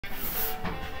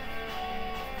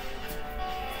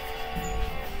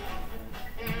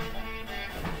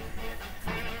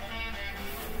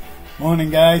Morning,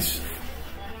 guys.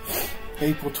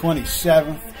 April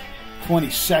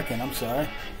 22nd, I'm sorry,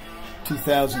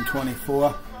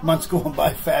 2024. Month's going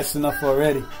by fast enough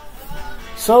already.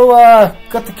 So,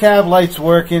 got the cab lights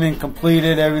working and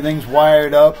completed. Everything's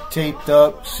wired up, taped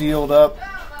up, sealed up.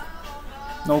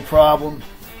 No problem.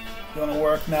 Gonna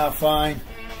work now fine.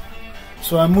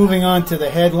 So I'm moving on to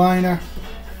the headliner.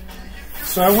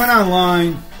 So I went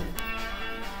online,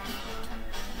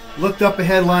 looked up a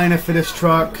headliner for this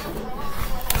truck,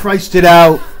 priced it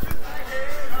out.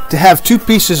 To have 2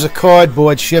 pieces of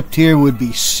cardboard shipped here would be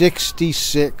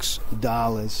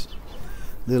 $66.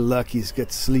 Little Lucky's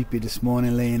got sleepy this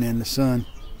morning laying in the sun.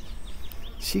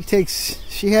 She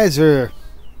has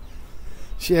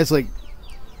like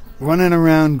running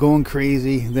around going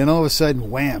crazy. Then all of a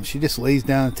sudden, wham, she just lays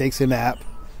down and takes a nap.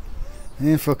 And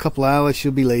then for a couple hours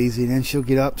she'll be lazy. Then she'll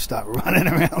get up, start running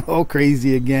around all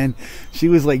crazy again. She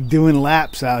was like doing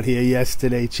laps out here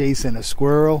yesterday, chasing a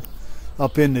squirrel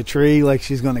up in the tree like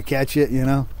she's going to catch it, you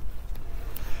know.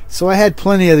 So I had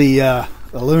plenty of the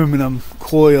aluminum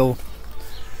coil,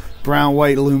 brown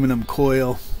white aluminum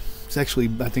coil. It's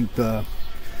actually, I think, the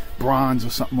bronze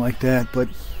or something like that. But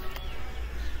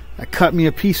I cut me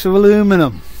a piece of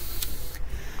aluminum.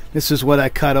 This is what I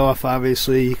cut off.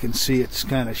 Obviously you can see it's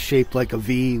kind of shaped like a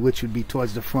V, which would be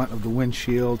towards the front of the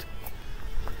windshield.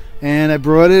 And I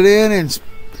brought it in and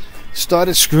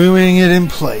started screwing it in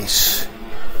place.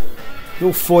 The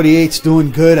old 48's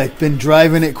doing good. I've been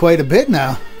driving it quite a bit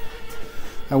now.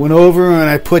 I went over and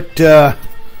I put 10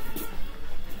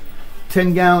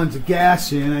 gallons of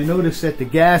gas in. I noticed that the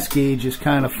gas gauge is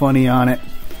kind of funny on it.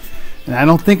 And I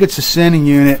don't think it's a sending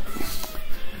unit.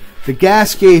 The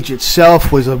gas gauge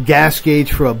itself was a gas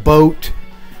gauge for a boat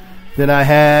that I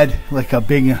had, like a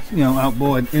big, you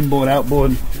know, inboard,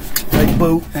 outboard type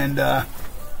boat. And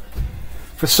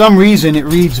for some reason it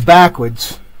reads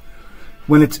backwards.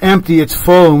 When it's empty, it's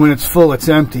full, and when it's full, it's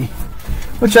empty.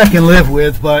 Which I can live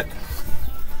with, but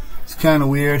it's kind of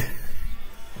weird.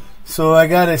 So I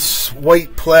got this white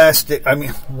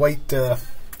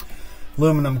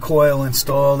aluminum coil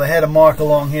installed. I had a mark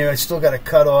along here. I still got a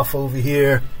cut off over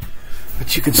here.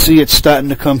 But you can see it's starting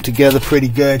to come together pretty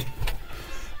good.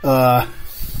 It's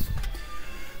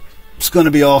going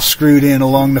to be all screwed in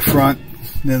along the front,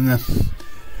 then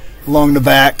along the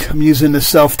back. I'm using the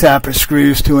self-tapper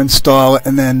screws to install it,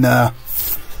 and then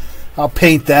I'll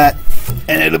paint that,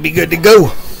 and it'll be good to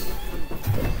go.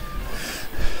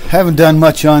 Haven't done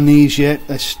much on these yet.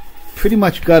 I pretty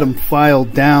much got them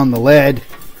filed down, the lead,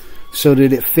 so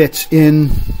that it fits in.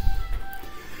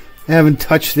 I haven't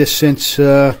touched this since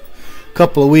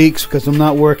couple of weeks because I'm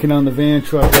not working on the van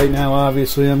truck right now.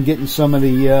 Obviously I'm getting some of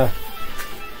the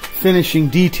finishing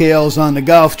details on the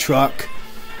golf truck.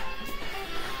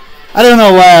 I don't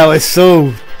know why I was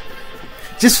so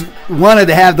just wanted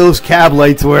to have those cab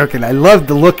lights working. I love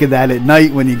the look of that at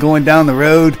night when you're going down the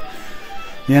road,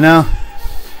 you know.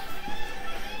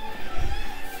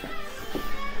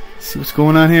 See what's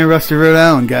going on here in Rusty, Rhode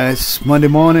Island, guys. Monday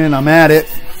morning, I'm at it.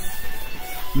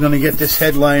 I'm gonna get this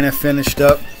headliner finished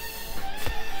up.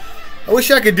 I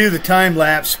wish I could do the time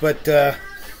lapse, but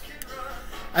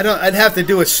I'd have to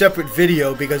do a separate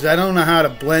video because I don't know how to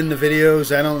blend the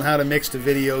videos. I don't know how to mix the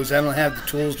videos. I don't have the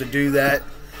tools to do that.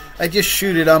 I just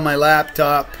shoot it on my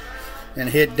laptop and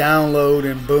hit download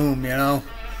and boom, you know.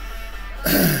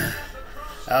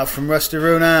 Out from Rusty,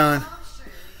 Rhode Island.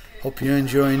 Hope you're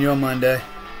enjoying your Monday.